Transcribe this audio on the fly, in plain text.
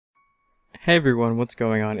Hey everyone, what's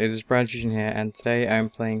going on? It is BradPhusion here, and today I'm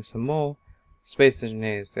playing some more Space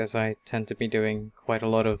Engineers, as I tend to be doing quite a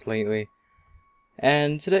lot of lately.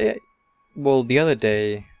 And today, well, the other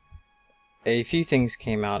day, a few things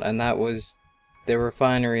came out, and that was the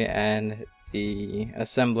Refinery and the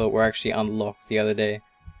Assembler were actually unlocked the other day.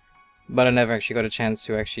 But I never actually got a chance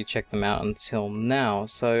to actually check them out until now,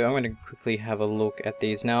 so I'm going to quickly have a look at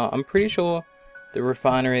these. Now, I'm pretty sure the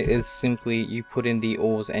Refinery is simply you put in the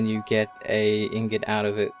ores and you get a ingot out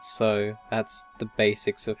of it, so that's the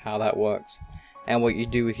basics of how that works. And what you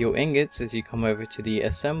do with your ingots is you come over to the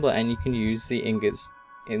assembler and you can use the ingots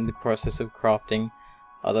in the process of crafting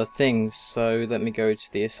other things. So let me go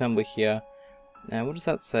to the assembler here. Now what does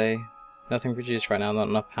that say? Nothing produced right now, not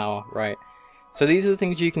enough power, right. So these are the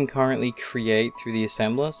things you can currently create through the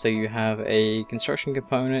assembler. So you have a construction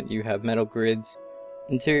component, you have metal grids,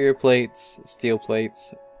 interior plates, steel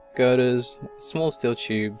plates, girders, small steel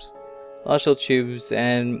tubes, large steel tubes,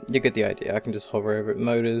 and you get the idea. I can just hover over it.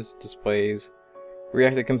 Motors, displays,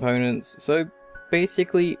 reactor components. So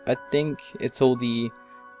basically I think it's all the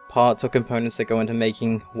parts or components that go into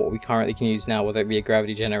making what we currently can use now, whether it be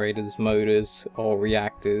gravity generators, motors, or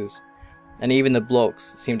reactors. And even the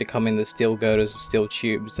blocks seem to come in the steel girders, steel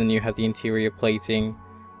tubes. Then you have the interior plating,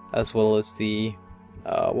 as well as the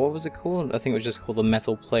what was it called? I think it was just called the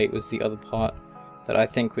metal plate was the other part that I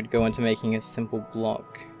think would go into making a simple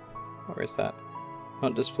block. Where is that?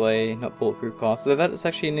 Not display, not bulletproof glass. So that is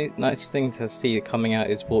actually a nice thing to see coming out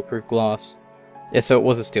is bulletproof glass. Yeah, so it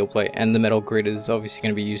was a steel plate, and the metal grid is obviously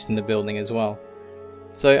going to be used in the building as well.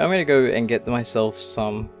 So I'm going to go and get myself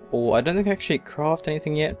some, or I don't think I actually craft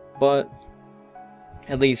anything yet, but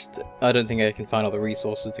at least I don't think I can find all the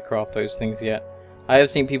resources to craft those things yet. I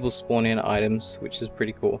have seen people spawn in items, which is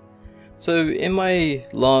pretty cool. So in my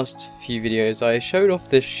last few videos I showed off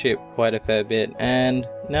this ship quite a fair bit, and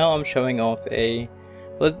now I'm showing off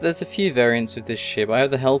there's a few variants of this ship. I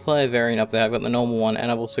have the Hellfire variant up there, I've got the normal one,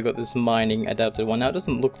 and I've also got this mining adapted one. Now it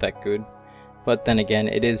doesn't look that good, but then again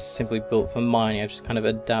it is simply built for mining. I've just kind of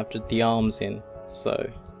adapted the arms in, so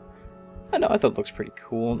I know, I thought it looks pretty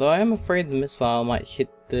cool, though I am afraid the missile might hit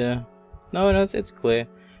the... No, it's clear.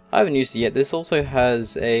 I haven't used it yet. This also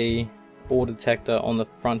has a ore detector on the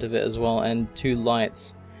front of it as well, and two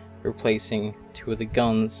lights replacing two of the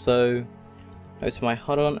guns. So, that's my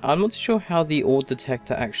HUD on. I'm not sure how the ore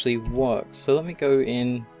detector actually works, so let me go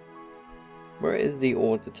in. Where is the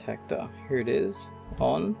ore detector? Here it is,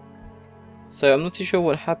 on. So I'm not too sure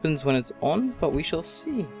what happens when it's on, but we shall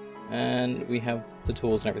see. And we have the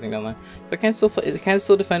tools and everything down there. So it can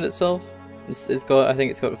still defend itself. It's got, I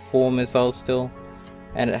think it's got 4 missiles still,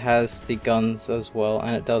 and it has the guns as well,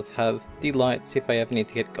 and it does have the lights if I ever need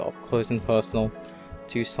to get up close and personal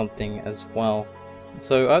to something as well.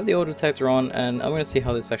 So I have the ore detector on, and I'm going to see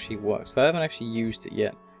how this actually works. So I haven't actually used it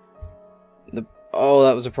yet. Oh,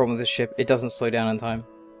 that was a problem with this ship. It doesn't slow down in time.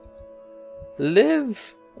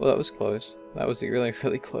 Live! Well, that was close. That was really,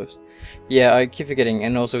 really close. Yeah, I keep forgetting,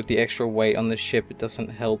 and also with the extra weight on the ship, it doesn't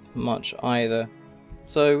help much either.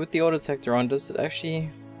 So with the ore detector on, does it actually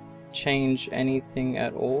change anything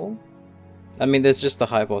at all? I mean, there's just a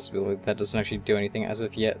high possibility that doesn't actually do anything as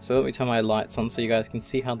of yet. So let me turn my lights on so you guys can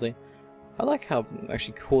see how they... I like how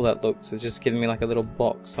actually cool that looks. It's just giving me like a little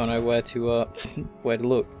box so I know where to where to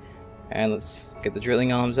look. And let's get the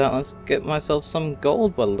drilling arms out. Let's get myself some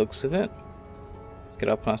gold by the looks of it. Let's get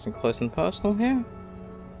up nice and close and personal here.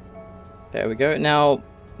 There we go. Now,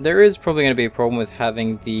 there is probably going to be a problem with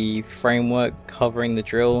having the framework covering the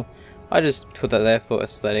drill. I just put that there for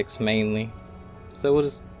aesthetics mainly. So we'll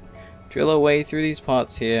just drill our way through these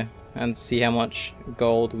parts here and see how much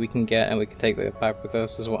gold we can get, and we can take that back with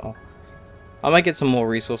us as well. I might get some more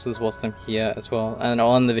resources whilst I'm here as well, and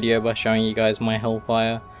I'll end the video by showing you guys my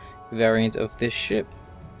Hellfire variant of this ship.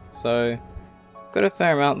 So, got a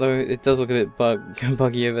fair amount though. It does look a bit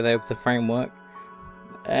buggy over there with the framework.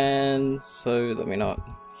 And so let me not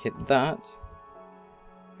hit that.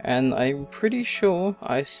 And I'm pretty sure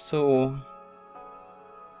I saw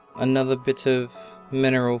another bit of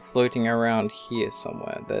mineral floating around here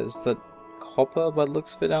somewhere. There's that copper by the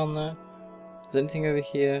looks of it down there. Is there anything over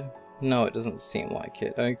here? No, it doesn't seem like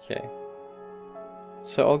it. Okay.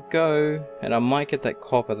 So I'll go, and I might get that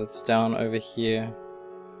copper that's down over here.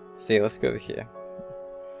 See, let's go over here.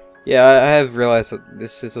 Yeah, I have realized that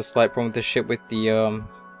this is a slight problem with the ship with the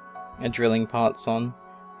drilling parts on,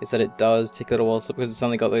 is that it does take a little while, because it's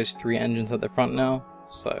only got those 3 engines at the front now.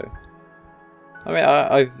 So, I mean,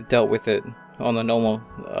 I've dealt with it on the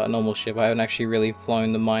normal ship. I haven't actually really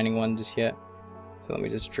flown the mining one just yet. So let me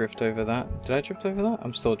just drift over that. Did I drift over that?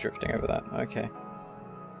 I'm still drifting over that. Okay.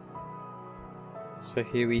 So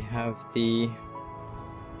here we have the...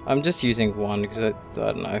 I'm just using one because I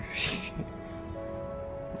don't know.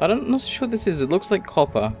 I'm not sure what this is. It looks like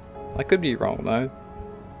copper. I could be wrong though.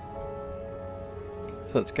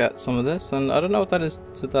 So let's get some of this, and I don't know what that is.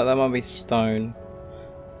 So that might be stone.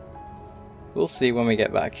 We'll see when we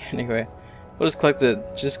get back. Anyway, we'll just collect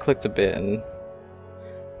a bit, and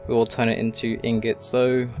we'll turn it into ingots.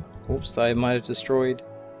 So, oops, I might have destroyed.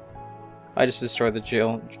 I just destroyed the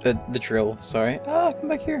drill. Sorry. Ah, come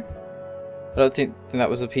back here. I don't think that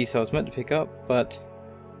was a piece I was meant to pick up, but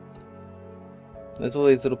there's all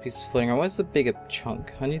these little pieces floating around. Where's the bigger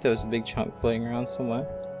chunk? I knew there was a big chunk floating around somewhere.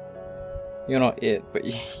 You're not it, but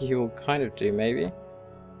you will kind of do, maybe.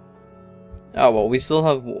 Oh well, we still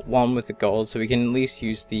have one with the gold, so we can at least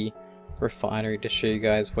use the refinery to show you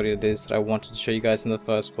guys what it is that I wanted to show you guys in the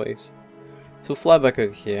first place. So we'll fly back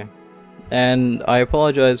over here. And I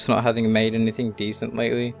apologize for not having made anything decent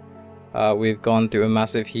lately. We've gone through a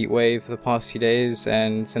massive heat wave for the past few days,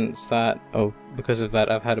 and since that, because of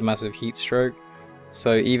that, I've had a massive heat stroke.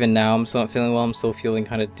 So even now I'm still not feeling well. I'm still feeling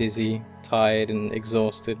kind of dizzy, tired and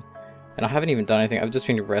exhausted. And I haven't even done anything. I've just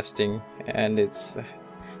been resting, and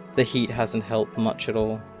the heat hasn't helped much at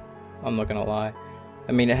all. I'm not gonna lie.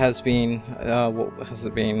 I mean, it has been, what has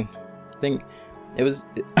it been? I think it was,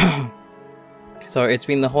 sorry, it's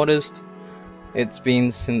been the hottest it's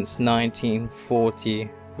been since 1940,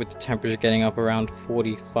 with the temperature getting up around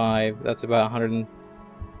 45. That's about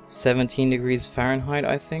 117 degrees Fahrenheit,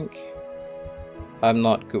 I think. I'm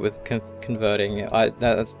not good with converting it.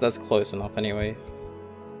 That's close enough anyway.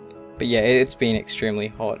 But yeah, it's been extremely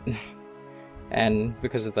hot. And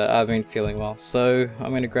because of that, I've been feeling well. So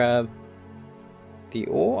I'm going to grab the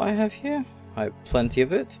ore I have here. I have plenty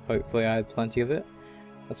of it. Hopefully I have plenty of it.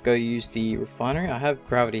 Let's go use the refinery. I have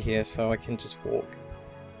gravity here, so I can just walk.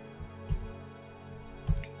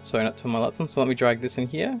 Sorry, not turn my lights on. So let me drag this in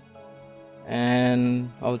here. And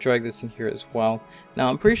I'll drag this in here as well. Now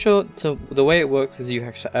I'm pretty sure the way it works is you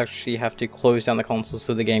actually have to close down the console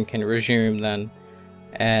so the game can resume then.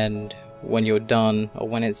 And when you're done, or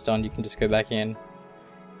when it's done, you can just go back in.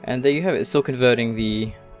 And there you have it. It's still converting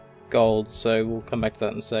the gold, so we'll come back to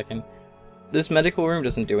that in a second. This medical room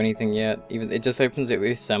doesn't do anything yet. Even it just opens it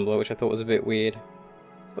with assembler, which I thought was a bit weird.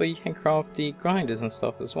 But you can craft the grinders and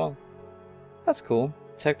stuff as well. That's cool.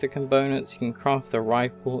 Detector components. You can craft the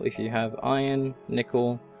rifle if you have iron,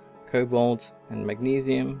 nickel, cobalt, and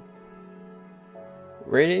magnesium.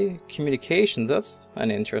 Radio communications. That's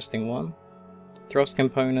an interesting one. Thrust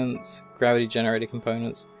components, gravity generator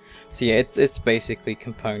components. So yeah, it's basically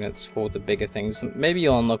components for the bigger things. Maybe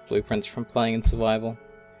you'll unlock blueprints from playing in survival.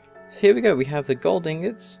 So here we go, we have the gold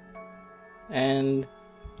ingots and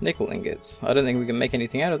nickel ingots. I don't think we can make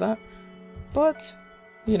anything out of that, but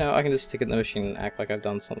you know, I can just stick it in the machine and act like I've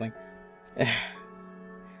done something.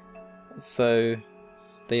 So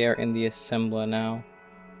they are in the assembler now.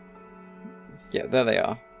 Yeah, there they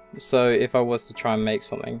are. So if I was to try and make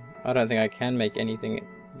something, I don't think I can make anything,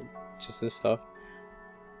 just this stuff.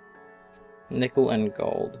 Nickel and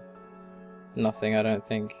gold. Nothing, I don't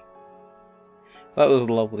think. That was a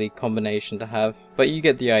lovely combination to have, but you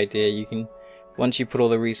get the idea. You can, once you put all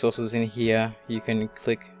the resources in here, you can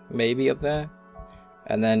click maybe up there,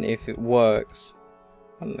 and then if it works,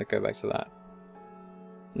 I'm gonna go back to that.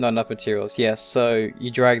 Not enough materials. Yes, so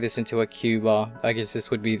you drag this into a Q bar. I guess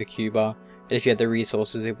this would be the Q bar. And if you had the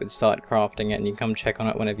resources, it would start crafting it, and you can come check on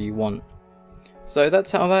it whenever you want. So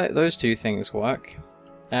that's how those two things work.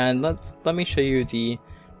 And let me show you the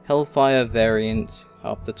Hellfire variant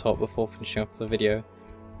up the top before finishing off the video.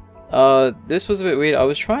 This was a bit weird. I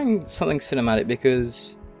was trying something cinematic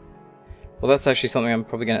because, well, that's actually something I'm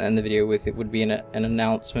probably going to end the video with. It would be an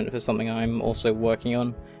announcement for something I'm also working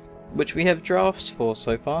on, which we have drafts for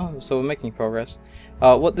so far, so we're making progress.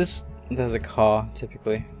 There's a car,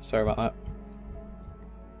 typically. Sorry about that.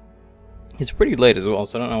 It's pretty late as well,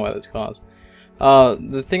 so I don't know why there's cars.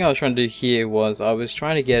 The thing I was trying to do here was I was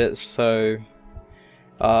trying to get it so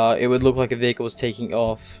it would look like a vehicle was taking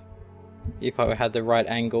off if I had the right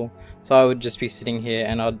angle. So I would just be sitting here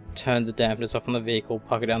and I'd turn the dampness off on the vehicle,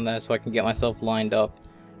 park it down there so I can get myself lined up,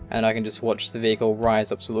 and I can just watch the vehicle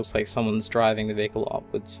rise up so it looks like someone's driving the vehicle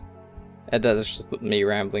upwards. And that's just me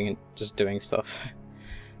rambling and just doing stuff.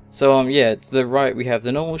 So yeah, to the right we have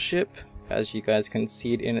the normal ship, as you guys can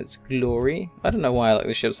see it in its glory. I don't know why I like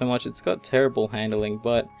this ship so much. It's got terrible handling,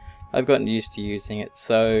 but I've gotten used to using it.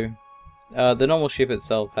 So the normal ship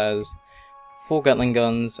itself has 4 Gatling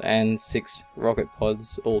guns and 6 rocket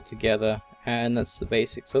pods all together, and that's the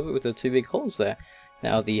basics of it with the 2 big holes there.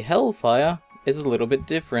 Now the Hellfire is a little bit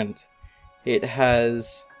different. It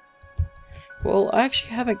has Well, I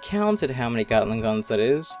actually haven't counted how many Gatling guns that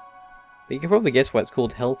is. But you can probably guess why it's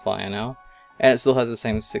called Hellfire now. And it still has the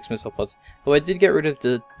same 6 missile pods. But I did get rid of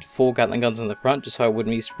the 4 Gatling guns on the front, just so I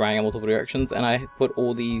wouldn't be spraying in multiple directions. And I put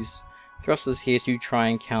all these thrusters here to try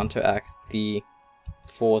and counteract the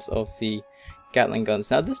force of the Gatling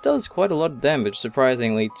guns. Now this does quite a lot of damage,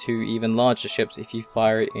 surprisingly, to even larger ships if you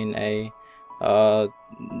fire it in a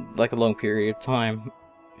like a long period of time.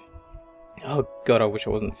 Oh god, I wish I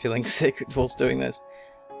wasn't feeling sick whilst doing this.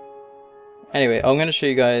 Anyway, I'm going to show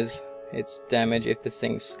you guys its damage if this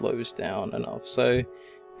thing slows down enough. So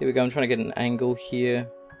here we go, I'm trying to get an angle here.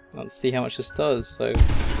 Let's see how much this does. So,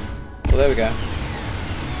 well, there we go.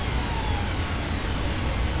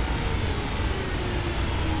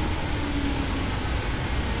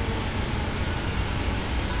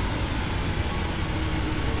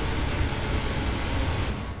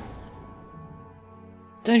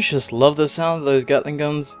 Don't you just love the sound of those Gatling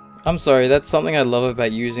guns? I'm sorry, that's something I love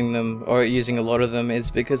about using them, or using a lot of them,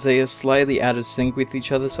 is because they are slightly out of sync with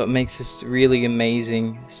each other, so it makes this really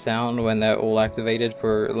amazing sound when they're all activated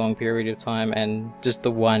for a long period of time, and just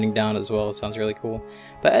the winding down as well sounds really cool.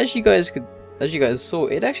 But as you guys saw,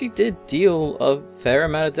 it actually did deal a fair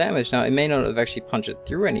amount of damage. Now, it may not have actually punched it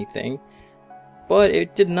through anything, but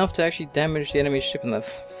it did enough to actually damage the enemy ship in that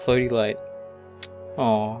floaty light.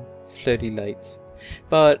 Aww, floaty lights.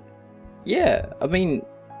 But yeah, I mean,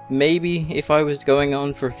 maybe if I was going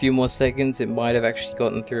on for a few more seconds it might have actually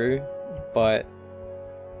gotten through, but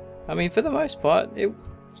I mean, for the most part, it,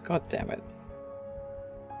 god damn it,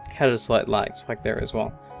 had a slight lag spike there as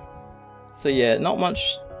well. So yeah, not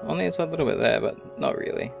much on the inside, a little bit there, but not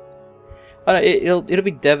really. It'll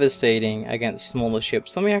be devastating against smaller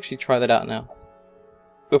ships. Let me actually try that out now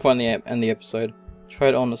before I end the episode. Try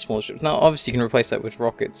it on the smaller ships. Now obviously you can replace that with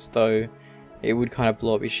rockets, though it would kind of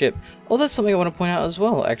blow up your ship. Oh, that's something I want to point out as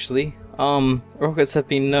well, actually. Rockets have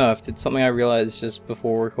been nerfed. It's something I realized just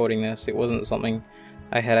before recording this. It wasn't something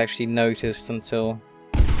I had actually noticed until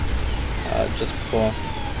just before.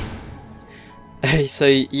 So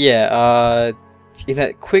yeah, in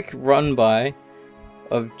that quick run by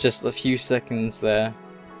of just a few seconds there,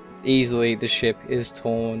 easily the ship is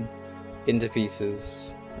torn into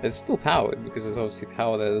pieces. It's still powered because there's obviously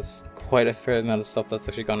power. There's quite a fair amount of stuff that's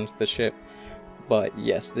actually gone into the ship. But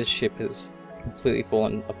yes, this ship has completely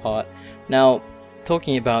fallen apart. Now,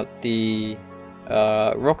 talking about the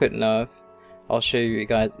rocket nerf, I'll show you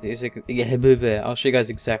guys. I'll show you guys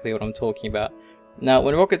exactly what I'm talking about. Now,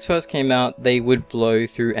 when rockets first came out, they would blow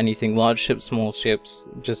through anything, large ships, small ships,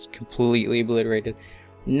 just completely obliterated.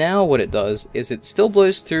 Now, what it does is it still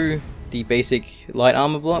blows through the basic light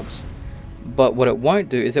armor blocks, but what it won't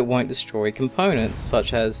do is it won't destroy components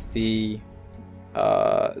such as the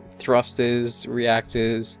thrusters,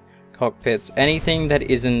 reactors, cockpits, anything that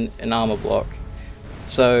isn't an armor block.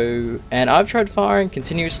 So, and I've tried firing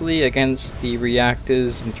continuously against the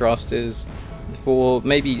reactors and thrusters for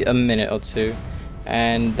maybe a minute or two,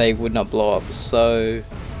 and they would not blow up. So,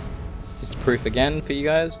 just proof again for you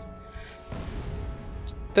guys.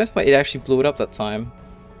 That's why it actually blew it up that time.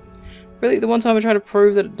 Really, the one time I tried to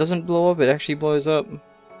prove that it doesn't blow up, it actually blows up.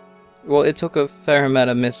 Well, it took a fair amount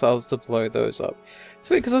of missiles to blow those up. It's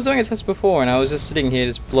weird because I was doing a test before and I was just sitting here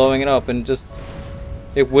just blowing it up and just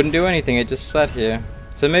it wouldn't do anything. It just sat here.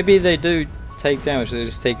 So maybe they do take damage. They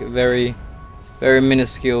just take very, very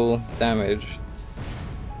minuscule damage.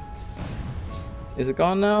 Is it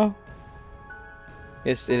gone now?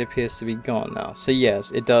 Yes, it appears to be gone now. So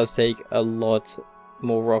yes, it does take a lot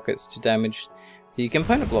more rockets to damage the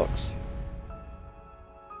component blocks.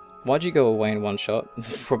 Why'd you go away in one shot?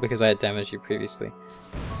 Probably because I had damaged you previously.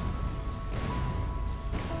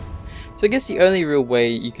 So I guess the only real way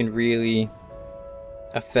you can really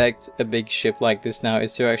affect a big ship like this now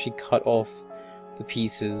is to actually cut off the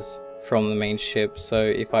pieces from the main ship. So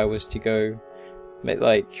if I was to go,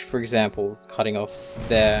 like for example, cutting off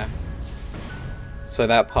there, so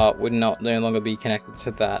that part would no longer be connected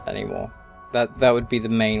to that anymore. That would be the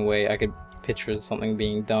main way I could picture something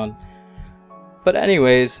being done. But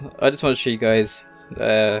anyways, I just want to show you guys,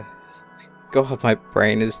 God, my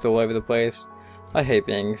brain is still all over the place. I hate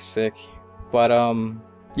being sick. But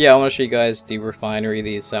yeah, I want to show you guys the Refinery,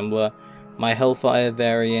 the assembler, my Hellfire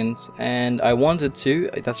variant, and I wanted to,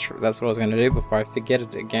 that's what I was going to do before I forget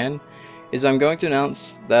it again, is I'm going to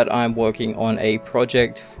announce that I'm working on a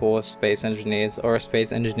project for space engineers, or a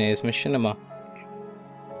space engineers machinima.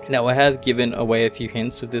 Now I have given away a few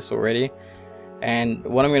hints of this already. And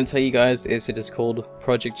what I'm going to tell you guys is it is called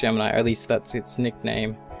Project Gemini, or at least that's its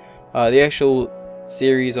nickname. The actual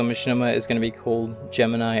series on Machinima is going to be called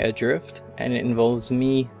Gemini Adrift, and it involves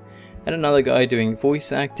me and another guy doing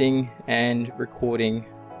voice acting and recording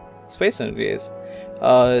Space Engineers.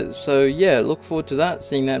 So yeah, look forward to that,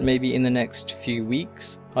 seeing that maybe in the next few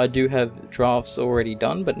weeks. I do have drafts already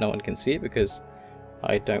done, but no one can see it because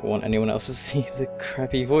I don't want anyone else to see the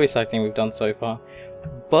crappy voice acting we've done so far.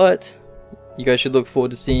 But you guys should look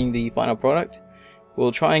forward to seeing the final product.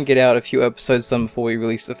 We'll try and get out a few episodes done before we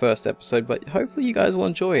release the first episode, but hopefully you guys will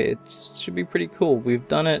enjoy it. It should be pretty cool. We've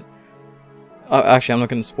done it... Oh, actually, I'm not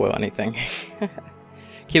going to spoil anything.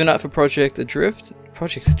 Keep an eye out for Project Adrift.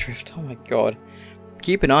 Project Adrift, oh my god.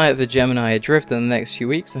 Keep an eye out for Gemini Adrift in the next few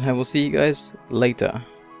weeks, and I will see you guys later.